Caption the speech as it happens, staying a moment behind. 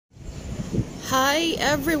Hi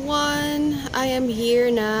everyone, I am here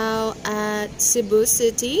now at Cebu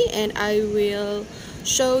City and I will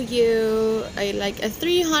show you a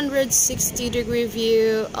 360-degree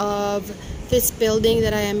view of this building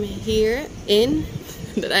that I am here in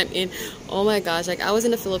that I'm in. Oh my gosh, I was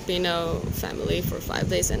in a Filipino family for 5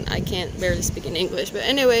 days and I can't barely speak in English. But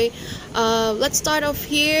anyway, let's start off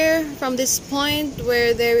here from this point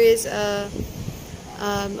where there is a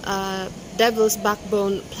devil's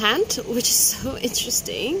backbone plant, which is so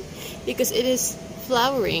interesting because it is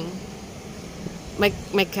flowering. My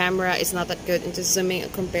camera is not that good into zooming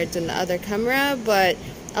compared to the other camera, but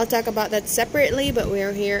I'll talk about that separately. But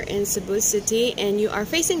we're here in Cebu City and you are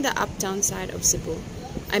facing the uptown side of Cebu.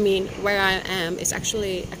 I mean, where I am is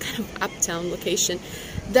actually a kind of uptown location.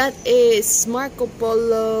 That is Marco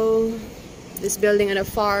Polo, this building on the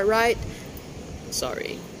far right.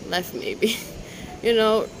 Sorry, left maybe. You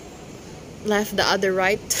know, left the other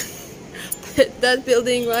right. But that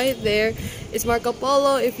building right there is Marco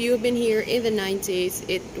Polo. If you've been here in the 90s,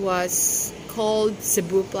 it was called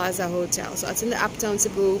Cebu Plaza Hotel. So it's in the uptown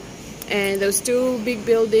Cebu. And those two big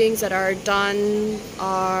buildings that are done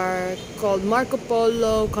are called Marco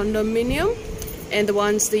Polo Condominium. And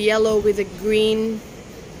the yellow with the green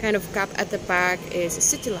kind of cap at the back is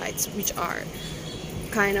City Lights, which are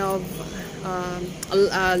kind of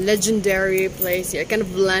a legendary place here, kind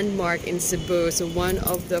of landmark in Cebu. So one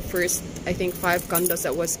of the first, I think, 5 condos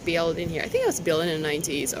that was built in here. I think it was built in the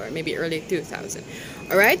 90s or maybe early 2000.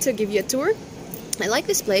 Alright, so I'll give you a tour. I like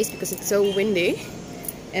this place because it's so windy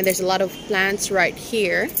and there's a lot of plants right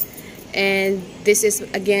here. And this is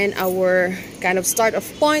again our kind of start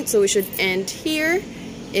off point, so we should end here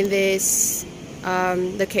in this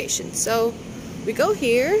location. So we go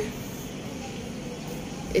here.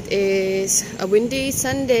 It is a windy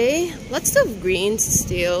Sunday, lots of greens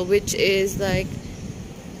still, which is like,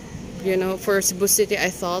 you know, for Cebu City I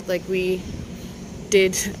thought like we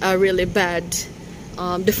did a really bad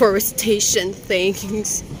deforestation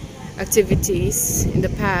activities in the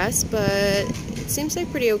past, but it seems like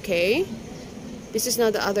pretty okay. This is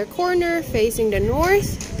now the other corner facing the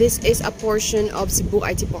north. This is a portion of Cebu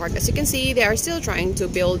IT Park. As you can see, they are still trying to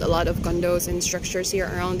build a lot of condos and structures here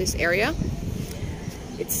around this area.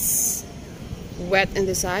 It's wet in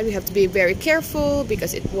the side. We have to be very careful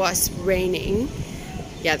because it was raining.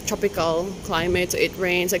 Yeah, tropical climate, so it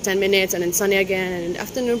rains like 10 minutes and then sunny again, and in the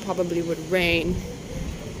afternoon probably would rain.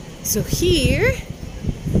 So here,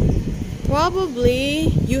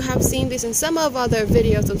 probably you have seen this in some of other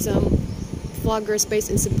videos of some vloggers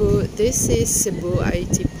based in Cebu. This is Cebu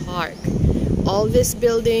IT Park. All these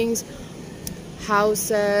buildings,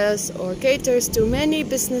 houses, or caters to many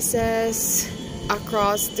businesses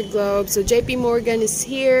across the globe. So JP Morgan is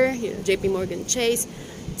here, JP Morgan Chase,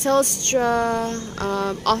 Telstra,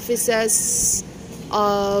 offices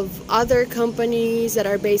of other companies that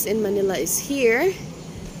are based in Manila is here.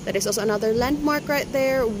 That is also another landmark right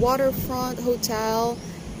there, Waterfront Hotel,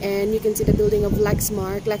 and you can see the building of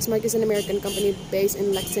Lexmark. Lexmark is an American company based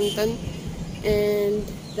in Lexington, and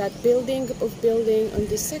that building on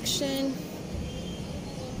this section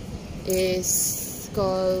is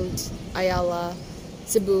called Ayala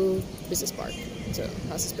Cebu Business Park. So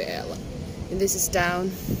houses by Ayala. And this is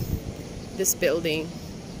down this building.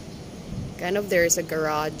 Kind of there is a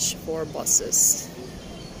garage for buses.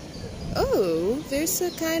 Oh, there's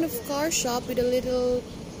a kind of car shop with a little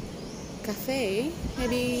cafe.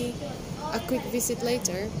 Maybe a quick visit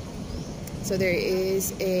later. So there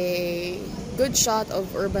is a good shot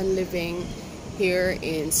of urban living here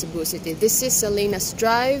in Cebu City. This is Salinas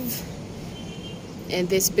Drive. And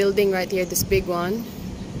this building right here, this big one,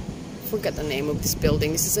 forgot the name of this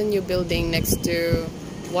building. This is a new building next to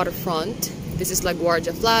Waterfront. This is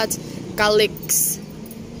LaGuardia Flats, Calix.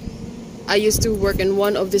 I used to work in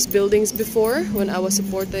one of these buildings before when I was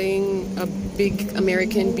supporting a big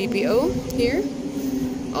American BPO here.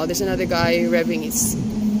 Oh, there's another guy revving his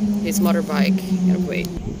motorbike. Gotta wait.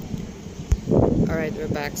 Alright, we're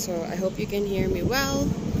back. So I hope you can hear me well.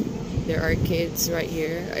 There are kids right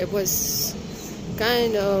here. It was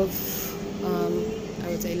kind of I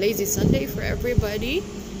would say lazy Sunday for everybody.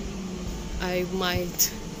 I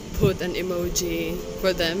might put an emoji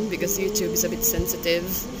for them because YouTube is a bit sensitive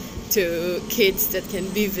to kids that can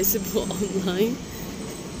be visible online.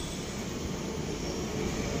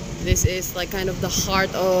 This is like kind of the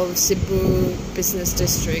heart of Cebu Business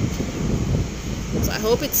District, so I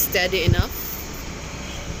hope it's steady enough.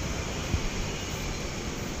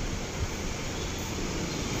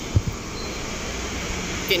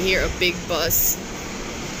 You can hear a big bus.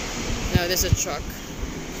 Now there's a truck.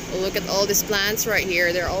 Look at all these plants right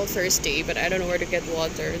here. They're all thirsty, but I don't know where to get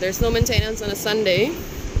water. There's no maintenance on a Sunday.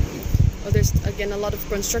 Oh, there's again a lot of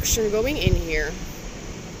construction going in here.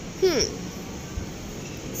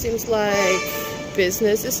 Seems like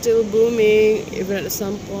business is still booming, even at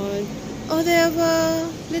some point. Oh, they have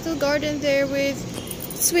a little garden there with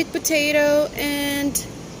sweet potato and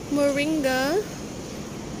moringa.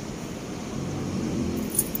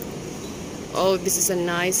 Oh, this is a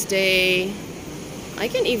nice day. I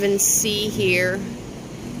can even see here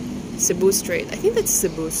Cebu Strait. I think that's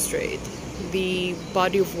Cebu Strait. The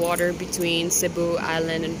body of water between Cebu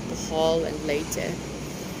Island and Bohol and Leyte.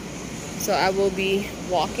 So I will be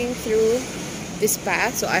walking through this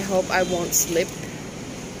path, so I hope I won't slip.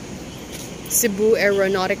 Cebu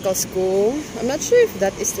Aeronautical School. I'm not sure if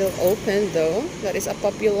that is still open though. That is a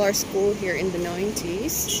popular school here in the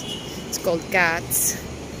 90s. It's called CATS.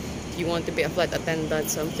 If you want to be a flight attendant,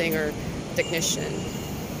 something, or technician.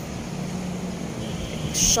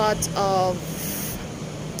 Shot of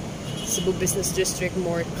Cebu Business District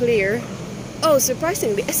more clear. Oh,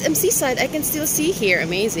 surprisingly, SMC side I can still see here.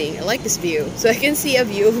 Amazing. I like this view. So I can see a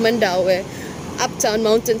view of Mandaue, uptown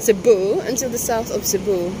Mountain Cebu, until the south of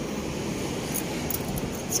Cebu.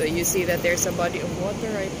 So you see that there's a body of water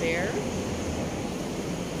right there.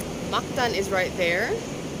 Mactan is right there.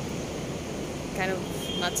 Kind of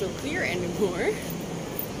not so clear anymore.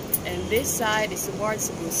 And this side is towards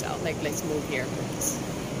Cebu South. Like, let's move here first.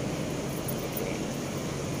 Okay.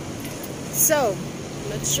 So, I'm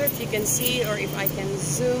not sure if you can see or if I can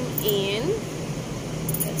zoom in.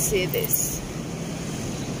 Let's see this.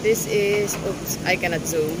 This is, oops, I cannot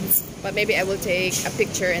zoom. But maybe I will take a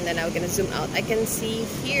picture and then I'm gonna zoom out. I can see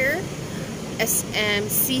here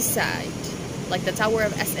SMC side, like the tower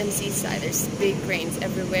of SMC side. There's big cranes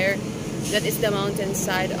everywhere. That is the mountain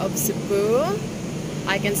side of Cebu.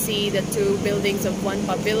 I can see the two buildings of one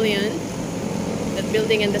pavilion. That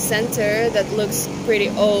building in the center that looks pretty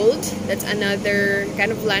old. That's another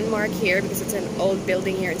kind of landmark here because it's an old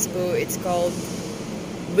building here in Cebu. It's called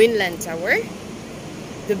Winland Tower.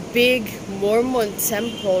 The big Mormon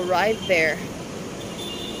temple right there.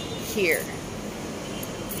 Here.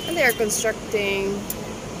 And they are constructing.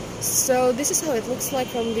 So this is how it looks like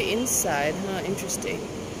from the inside. Huh, interesting.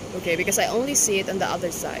 Okay, because I only see it on the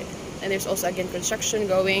other side. And there's also again construction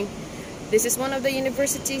going. This is one of the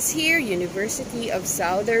universities here, University of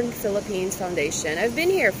Southern Philippines Foundation. I've been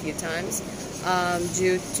here a few times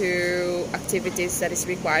due to activities that is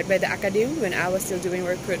required by the academy when I was still doing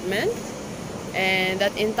recruitment. And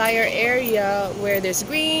that entire area where there's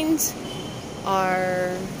greens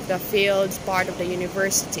are the fields part of the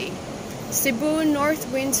university. Cebu North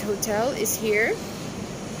Winds Hotel is here.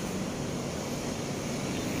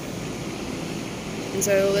 And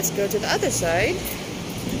so let's go to the other side.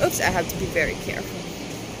 Oops, I have to be very careful.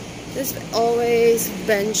 There's always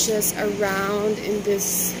benches around in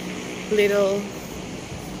this little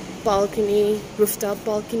balcony, rooftop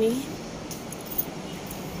balcony.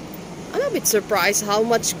 I'm a bit surprised how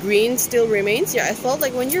much green still remains here. I felt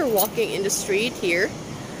like when you're walking in the street here,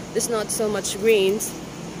 there's not so much greens.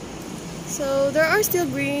 So there are still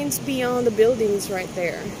greens beyond the buildings right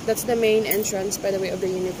there. That's the main entrance, by the way, of the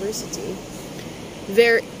university.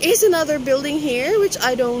 There is another building here, which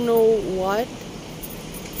I don't know what.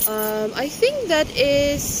 I think that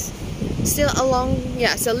is still along,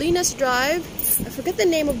 yeah, Salinas Drive. I forget the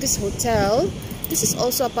name of this hotel. This is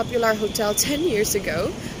also a popular hotel 10 years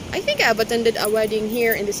ago. I think I've attended a wedding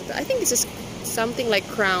here in this hotel. I think this is something like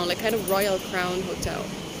Crown, like kind of Royal Crown Hotel.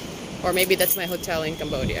 Or maybe that's my hotel in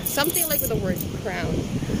Cambodia. Something like with the word Crown.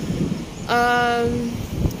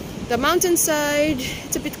 The mountainside,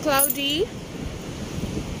 it's a bit cloudy.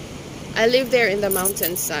 I live there in the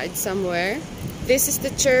mountainside somewhere. This is the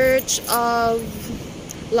church of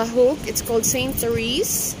Lahug. It's called St.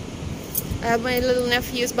 Therese. I have my little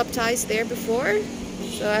nephews baptized there before.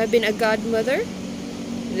 So I've been a godmother.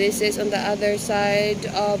 This is on the other side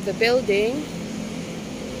of the building.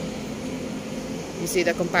 You see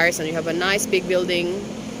the comparison. You have a nice big building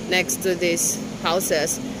next to these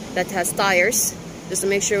houses that has tires. Just to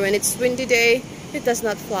make sure when it's windy day, it does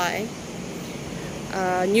not fly.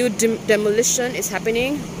 New demolition is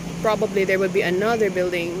happening. Probably there would be another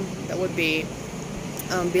building that would be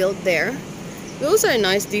built there. Those are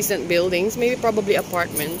nice, decent buildings. Maybe probably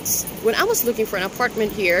apartments. When I was looking for an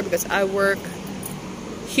apartment here, because I work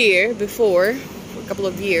here before for a couple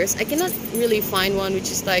of years, I cannot really find one which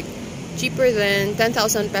is like cheaper than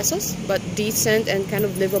 10,000 pesos, but decent and kind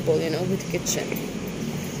of livable, you know, with kitchen.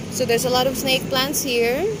 So there's a lot of snake plants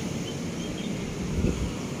here.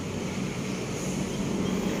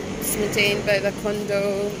 It's maintained by the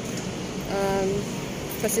condo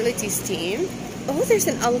facilities team. Oh, there's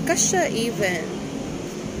an alocasia even.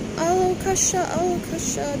 Alocasia,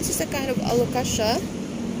 alocasia. This is a kind of alocasia.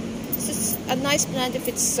 This is a nice plant if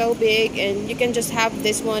it's so big, and you can just have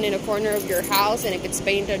this one in a corner of your house, and if it's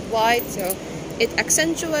painted white, so it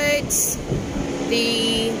accentuates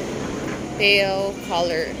the pale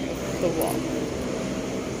color of the wall.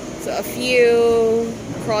 So a few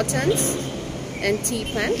crotons and tea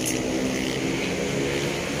plant.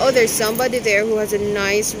 Oh, there's somebody there who has a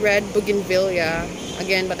nice red bougainvillea.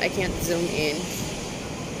 Again, but I can't zoom in.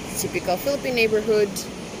 Typical Philippine neighborhood.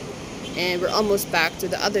 And we're almost back to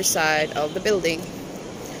the other side of the building.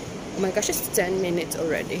 Oh my gosh, it's 10 minutes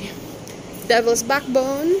already. Devil's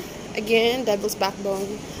backbone. Again, devil's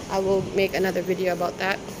backbone. I will make another video about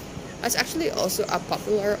that. That's actually also a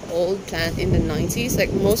popular old plant in the 90s.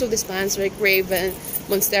 Like most of these plants like Raven,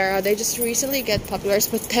 Monstera, they just recently get popular.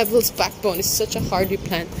 But devil's backbone is such a hardy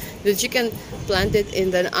plant that you can plant it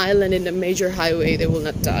in an island in a major highway. They will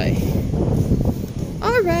not die.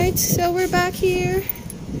 Alright, so we're back here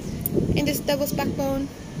in this devil's backbone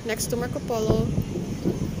next to Marco Polo.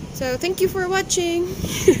 So thank you for watching.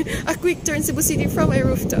 A quick turn Cebu City from a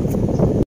rooftop.